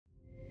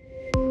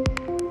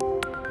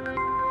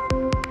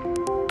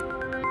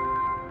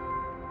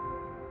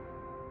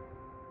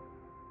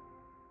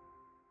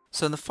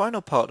So in the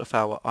final part of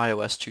our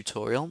iOS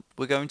tutorial,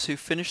 we're going to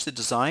finish the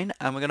design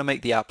and we're going to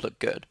make the app look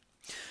good.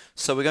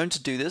 So we're going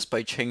to do this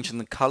by changing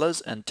the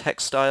colors and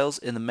text styles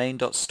in the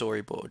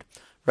main.storyboard.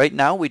 Right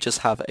now we just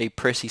have a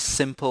pretty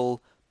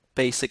simple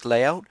basic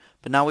layout,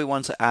 but now we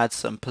want to add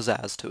some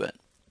pizzazz to it.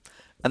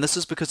 And this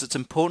is because it's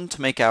important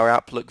to make our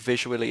app look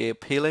visually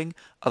appealing,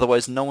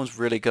 otherwise no one's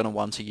really going to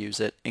want to use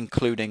it,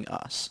 including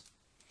us.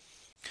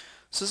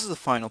 So this is the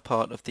final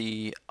part of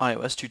the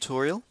iOS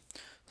tutorial.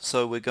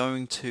 So we're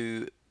going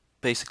to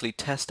basically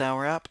test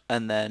our app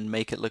and then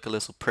make it look a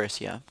little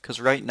prettier,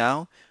 because right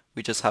now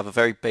we just have a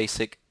very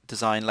basic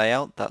design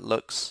layout that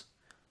looks,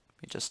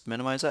 let me just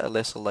minimize that, a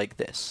little like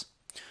this.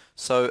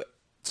 So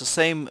it's the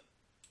same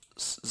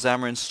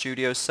Xamarin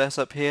Studio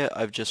setup here.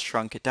 I've just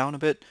shrunk it down a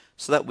bit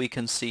so that we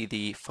can see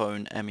the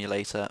phone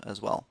emulator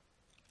as well.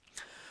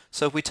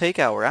 So if we take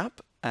our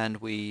app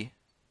and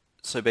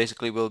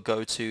basically we'll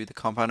go to the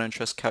compound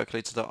interest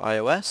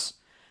calculator.ios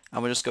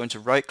and we're just going to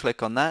right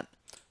click on that.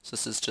 So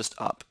this is just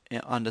up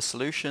under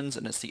solutions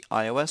and it's the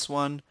iOS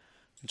one. I'm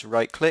going to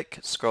right click,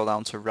 scroll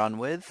down to run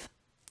with.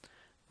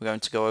 We're going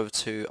to go over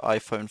to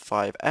iPhone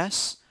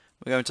 5S.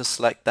 We're going to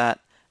select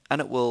that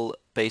and it will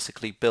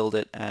basically build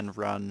it and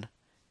run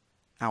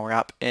our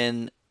app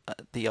in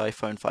the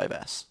iPhone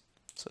 5S.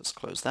 So let's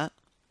close that.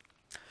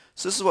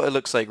 So this is what it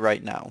looks like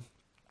right now.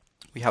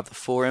 We have the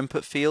 4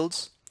 input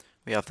fields,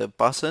 we have the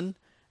button,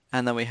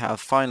 and then we have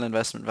final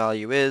investment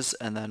value is,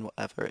 and then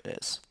whatever it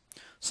is.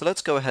 So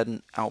let's go ahead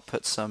and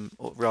output some,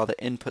 or rather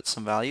input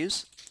some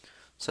values.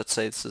 So let's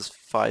say this is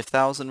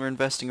 5,000 we're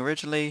investing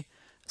originally,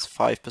 it's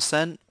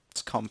 5%,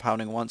 it's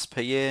compounding once per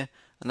year,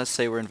 and let's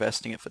say we're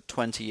investing it for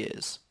 20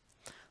 years.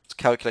 Let's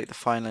calculate the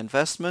final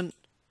investment,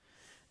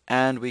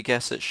 and we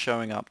guess it's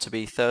showing up to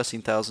be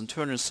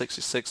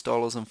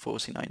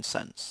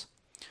 $13,266.49.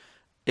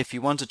 If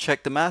you want to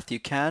check the math,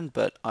 you can,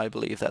 but I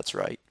believe that's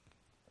right.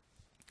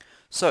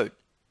 So,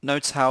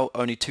 notice how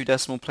only 2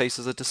 decimal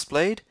places are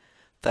displayed.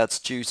 That's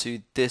due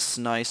to this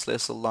nice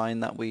little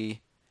line that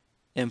we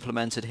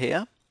implemented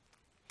here.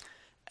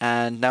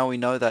 And now we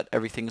know that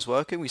everything's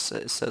working. It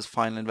says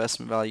final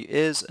investment value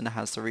is, and it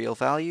has the real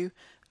value,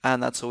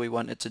 and that's all we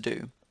want it to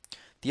do.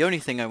 The only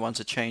thing I want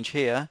to change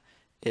here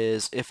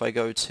is if I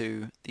go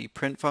to the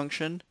print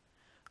function,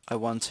 I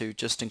want to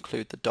just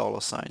include the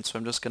 $sign. So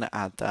I'm just going to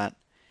add that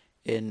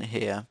in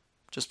here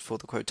just for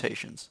the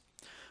quotations.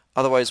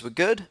 Otherwise we're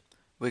good.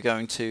 We're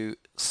going to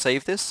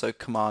save this, so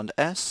Command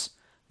S.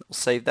 We'll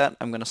save that.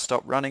 I'm going to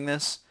stop running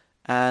this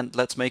and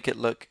let's make it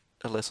look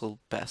a little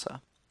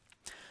better.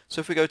 So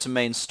if we go to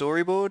main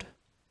storyboard,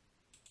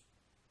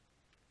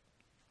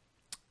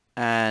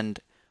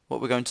 and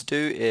what we're going to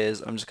do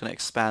is I'm just going to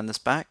expand this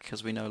back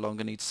because we no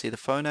longer need to see the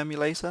phone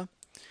emulator,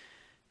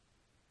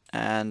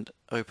 and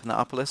open that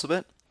up a little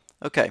bit.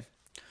 Okay,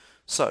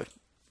 so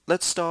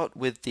let's start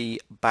with the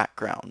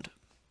background.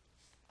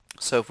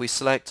 So if we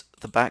select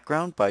the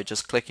background by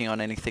just clicking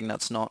on anything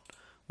that's not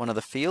one of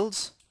the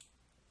fields,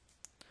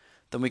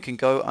 then we can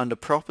go under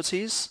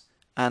properties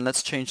and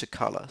let's change the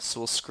color.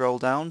 So we'll scroll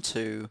down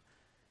to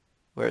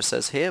where it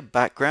says here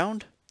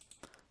background.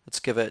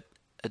 Let's give it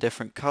a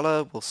different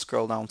color. We'll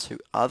scroll down to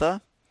other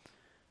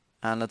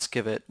and let's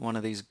give it one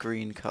of these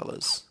green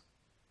colors.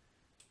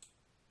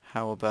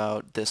 How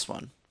about this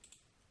one?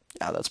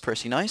 Yeah, that's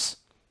pretty nice.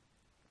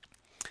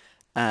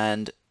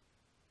 And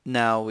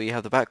now we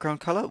have the background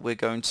color. We're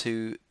going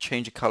to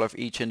change the color of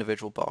each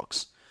individual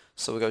box.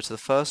 So we'll go to the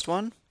first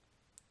one,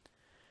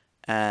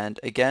 and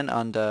again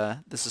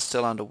this is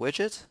still under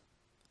widget.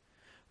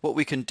 What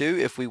we can do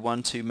if we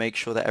want to make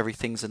sure that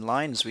everything's in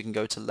line is we can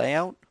go to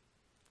layout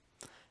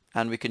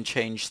and we can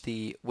change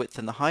the width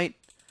and the height.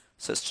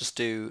 So let's just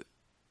do,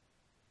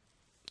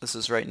 this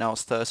is right now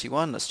it's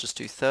 31, let's just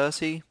do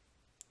 30.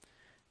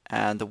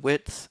 And the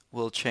width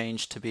will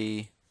change to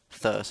be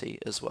 30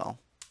 as well.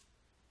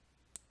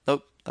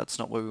 Nope, that's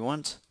not what we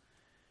want.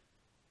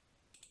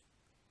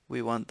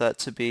 We want that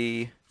to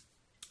be,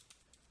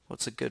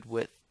 what's a good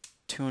width?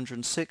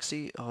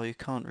 260? Oh, you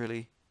can't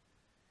really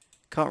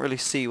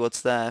see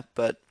what's there,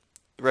 but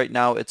right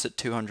now it's at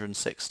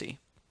 260.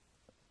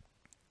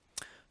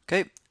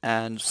 Okay,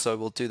 and so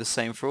we'll do the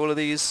same for all of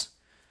these.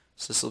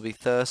 So this will be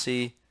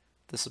 30,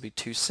 this will be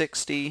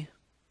 260.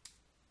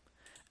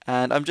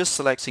 And I'm just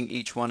selecting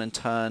each one in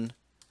turn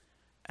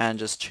and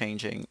just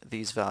changing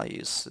these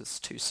values. It's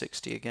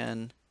 260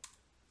 again.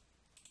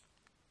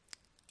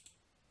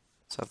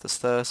 Let's have this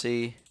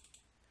 30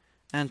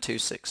 and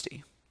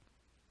 260.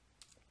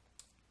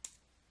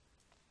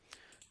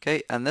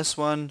 Okay, and this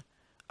one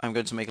I'm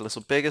going to make a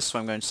little bigger, so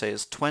I'm going to say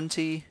is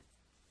 20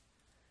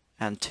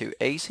 and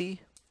 280.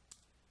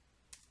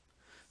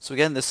 So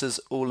again, this is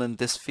all in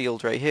this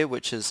field right here,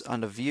 which is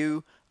under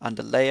view,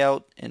 under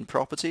layout, in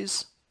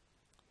properties.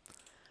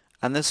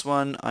 And this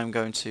one I'm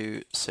going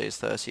to say is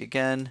 30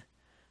 again.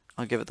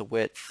 I'll give it the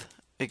width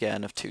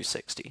again of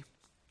 260.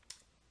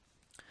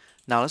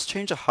 Now let's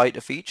change the height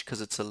of each because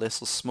it's a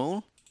little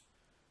small.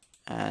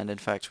 And in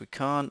fact we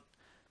can't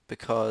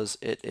because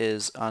it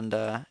is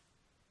under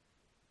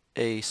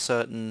a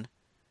certain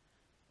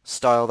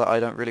style that I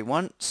don't really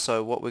want.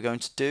 So what we're going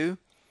to do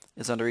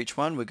is under each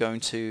one, we're going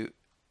to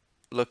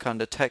look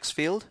under text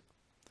field.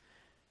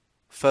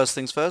 First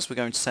things first, we're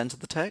going to center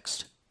the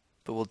text,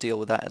 but we'll deal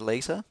with that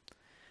later.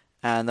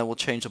 And then we'll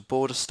change the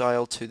border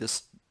style to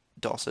this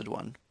dotted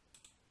one.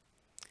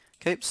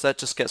 Okay, so that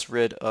just gets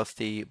rid of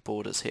the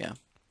borders here.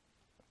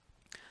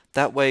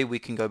 That way we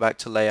can go back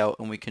to layout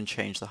and we can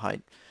change the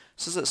height.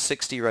 This is at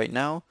 60 right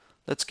now.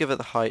 Let's give it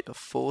the height of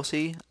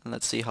 40 and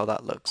let's see how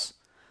that looks.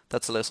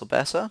 That's a little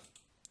better.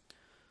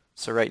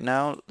 So right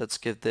now, let's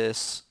give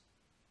this,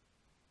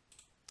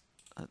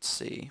 let's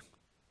see.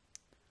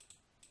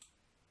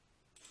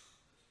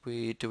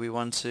 Do we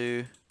want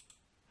to,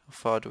 how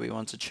far do we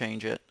want to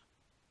change it?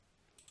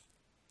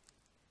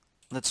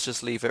 Let's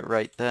just leave it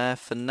right there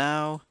for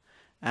now,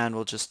 and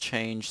we'll just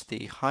change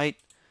the height.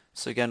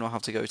 So again, we'll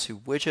have to go to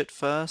widget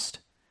first,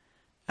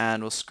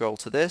 and we'll scroll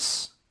to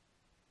this,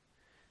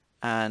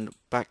 and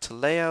back to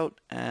layout,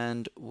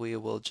 and we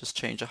will just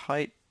change the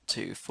height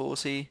to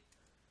 40.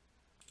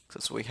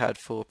 That's what we had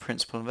for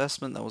principal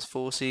investment, that was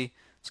 40.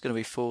 It's going to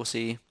be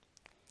 40.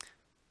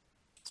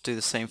 Let's do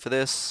the same for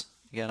this.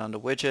 Again, under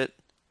widget,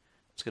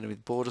 it's going to be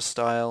the border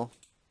style,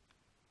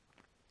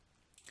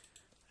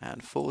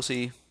 and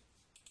 40.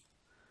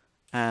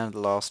 And the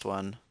last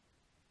one,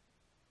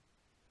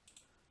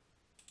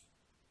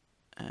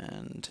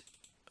 and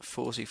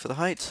 40 for the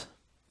height.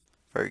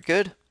 Very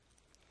good.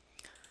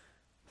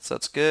 So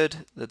that's good.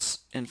 Let's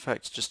in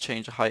fact just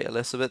change the height a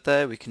little bit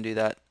there. We can do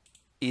that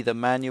either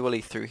manually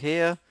through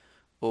here,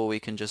 or we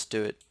can just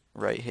do it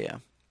right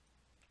here.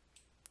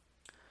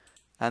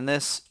 And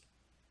this,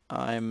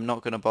 I'm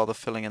not going to bother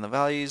filling in the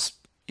values.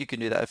 You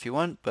can do that if you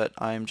want, but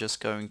I'm just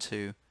going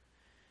to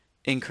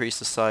increase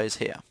the size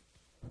here.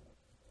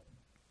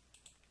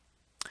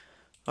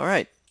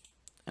 Alright,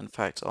 in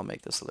fact I'll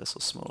make this a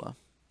little smaller.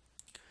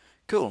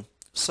 Cool,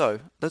 so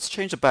let's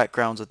change the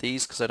backgrounds of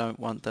these because I don't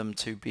want them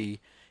to be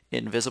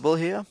invisible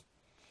here.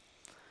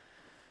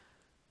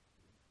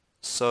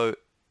 So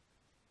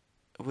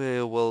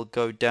we will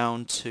go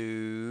down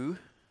to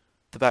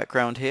the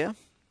background here,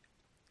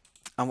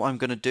 and what I'm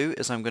going to do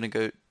is I'm going to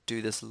go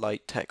do this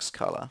light text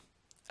color,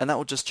 and that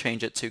will just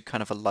change it to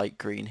kind of a light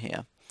green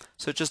here.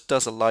 So it just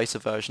does a lighter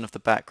version of the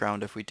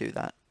background if we do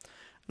that.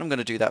 And I'm going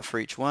to do that for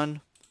each one.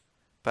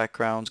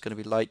 Background's going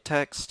to be light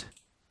text.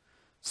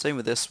 Same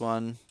with this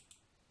one.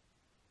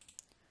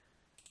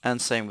 And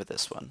same with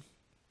this one.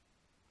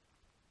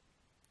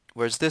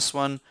 Whereas this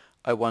one,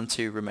 I want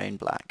to remain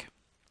black.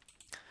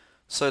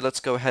 So let's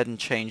go ahead and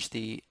change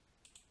the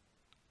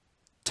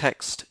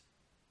text.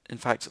 In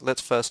fact, let's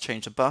first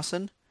change the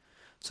button.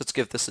 So let's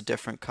give this a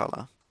different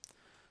color.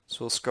 So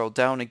we'll scroll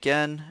down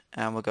again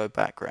and we'll go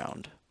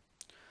background.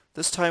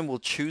 This time we'll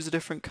choose a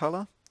different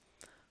color.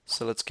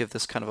 So let's give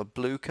this kind of a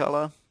blue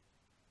color.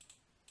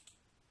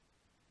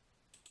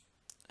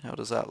 How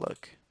does that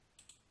look?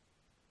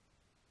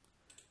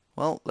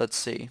 Well, let's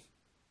see.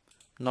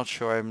 Not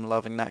sure I'm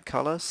loving that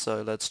color,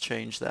 so let's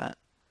change that.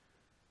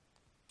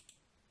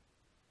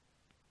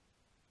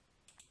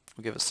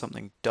 We'll give it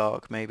something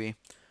dark maybe.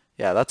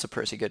 Yeah, that's a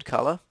pretty good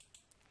color.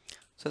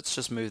 So let's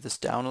just move this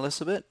down a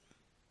little bit.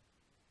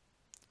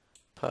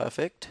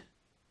 Perfect.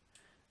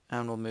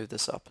 And we'll move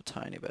this up a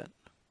tiny bit.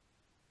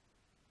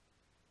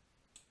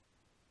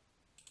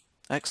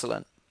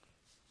 Excellent.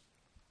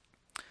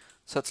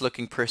 So that's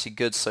looking pretty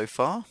good so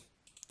far.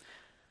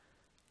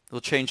 We'll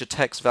change the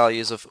text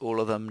values of all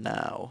of them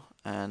now.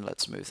 And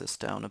let's move this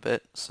down a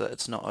bit so that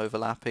it's not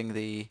overlapping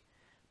the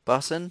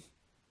button.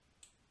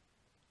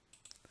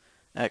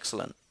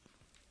 Excellent.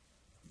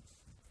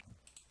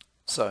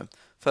 So,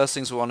 first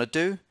things we want to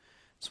do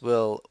is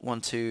we'll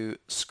want to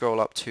scroll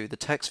up to the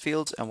text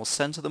fields and we'll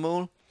center them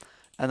all.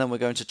 And then we're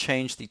going to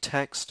change the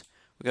text.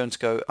 We're going to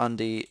go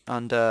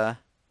under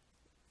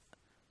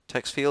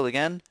text field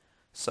again.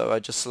 So I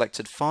just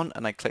selected font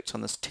and I clicked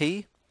on this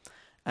T,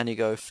 and you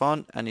go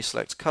font and you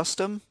select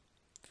custom,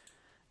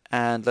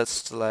 and let's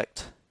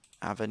select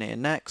Avenir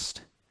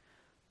next.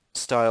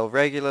 Style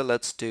regular,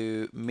 let's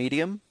do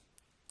medium,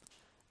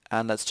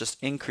 and let's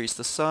just increase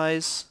the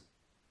size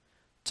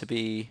to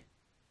be,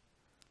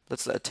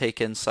 let's let it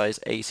take in size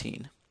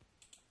 18.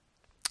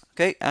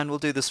 Okay, and we'll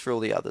do this for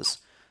all the others.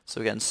 So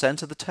again,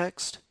 center the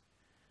text,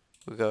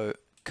 we'll go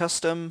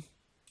custom,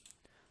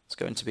 it's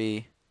going to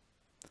be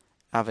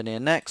Avenir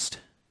next,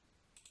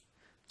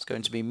 it's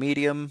going to be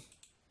medium,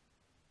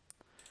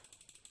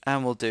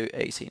 and we'll do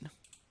 18.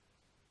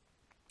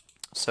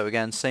 So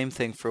again, same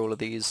thing for all of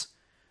these,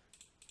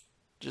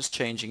 just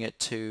changing it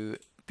to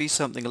be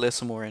something a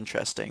little more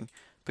interesting,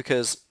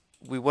 because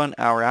we want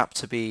our app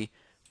to be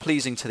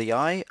pleasing to the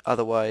eye,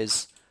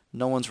 otherwise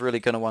no one's really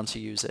going to want to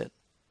use it.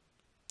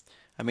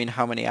 I mean,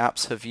 how many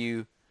apps have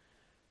you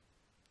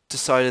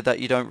decided that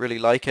you don't really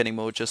like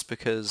anymore just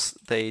because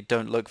they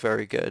don't look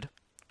very good?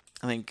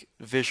 I think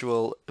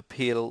visual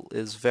appeal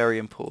is very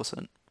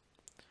important.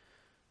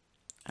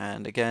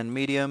 And again,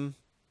 medium,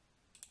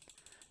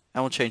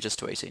 and we'll change this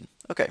to 18.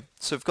 Okay,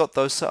 so we've got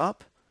those set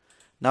up.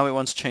 Now we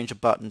want to change a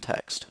button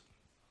text.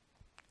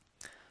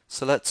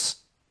 So let's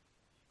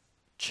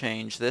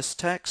change this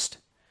text.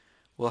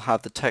 We'll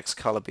have the text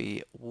color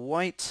be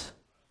white.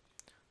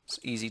 It's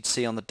easy to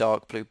see on the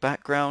dark blue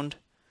background.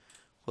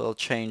 We'll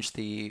change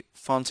the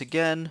font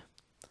again.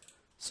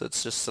 So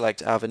let's just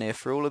select Avenir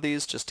for all of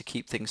these just to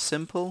keep things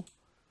simple.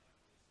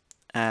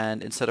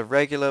 And instead of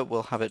regular,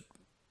 we'll have it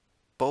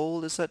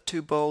bold. Is that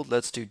too bold?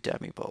 Let's do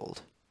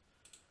demi-bold.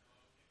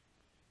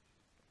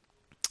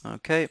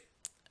 Okay,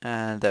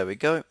 and there we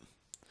go.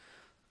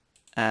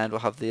 And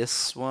we'll have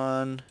this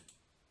one.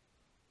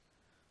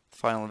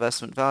 Final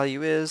investment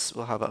value is,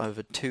 we'll have it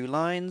over 2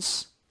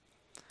 lines.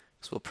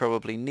 So we'll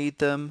probably need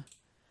them.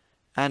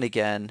 And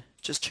again,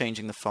 just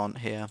changing the font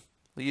here.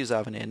 We'll use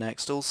Avenir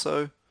next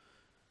also.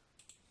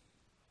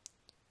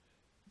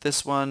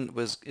 This one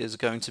is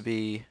going to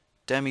be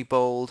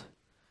demi-bold.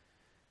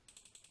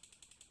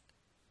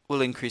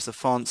 We'll increase the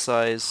font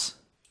size.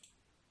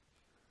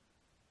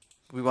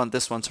 We want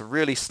this one to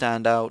really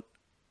stand out.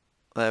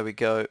 There we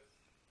go.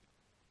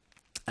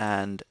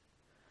 And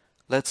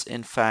let's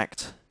in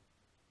fact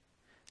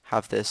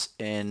have this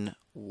in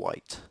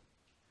white,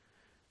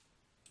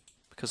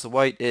 because the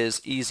white is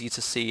easy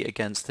to see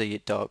against the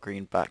dark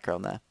green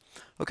background there.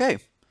 Okay,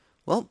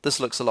 well,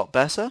 this looks a lot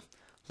better.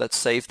 Let's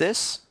save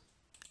this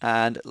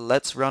and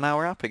let's run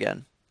our app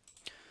again.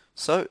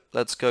 So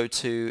let's go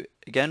to,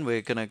 again,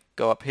 we're going to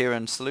go up here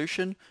in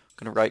solution.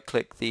 We're going to right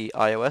click the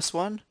iOS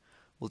one.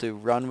 We'll do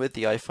run with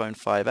the iPhone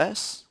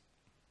 5S.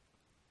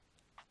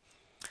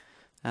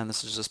 And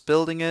this is just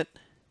building it.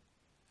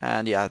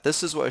 And yeah,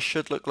 this is what it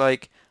should look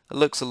like. It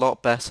looks a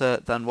lot better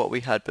than what we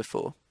had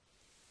before.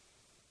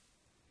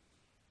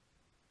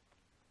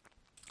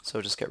 So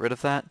just get rid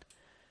of that.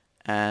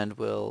 And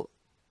we'll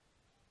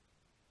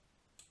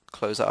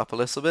close that up a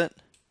little bit.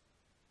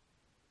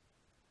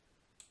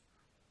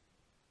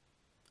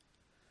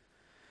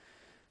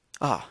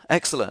 Ah,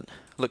 excellent.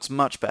 Looks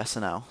much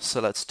better now.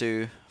 So let's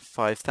do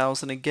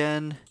 5,000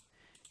 again.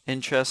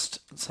 Interest,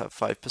 let's have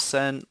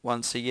 5%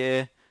 once a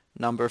year.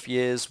 Number of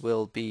years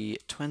will be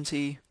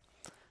 20.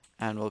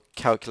 And we'll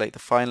calculate the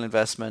final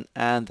investment,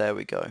 and there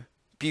we go.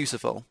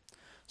 Beautiful.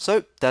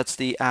 So that's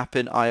the app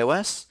in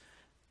iOS,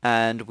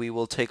 and we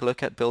will take a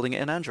look at building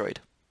it in Android.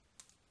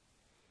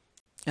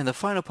 In the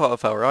final part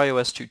of our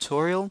iOS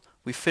tutorial,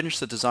 we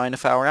finished the design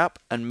of our app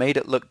and made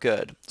it look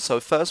good. So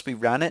first we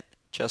ran it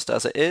just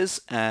as it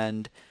is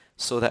and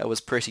saw that it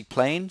was pretty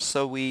plain,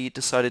 so we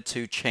decided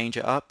to change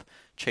it up,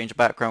 change the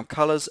background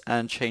colors,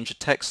 and change the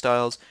text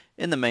styles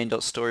in the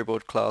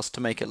main.storyboard class to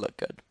make it look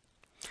good.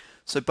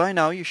 So by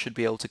now you should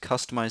be able to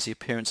customize the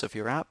appearance of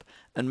your app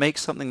and make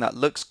something that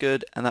looks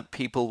good and that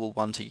people will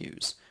want to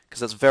use, because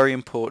that's very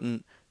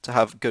important to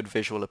have good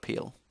visual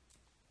appeal.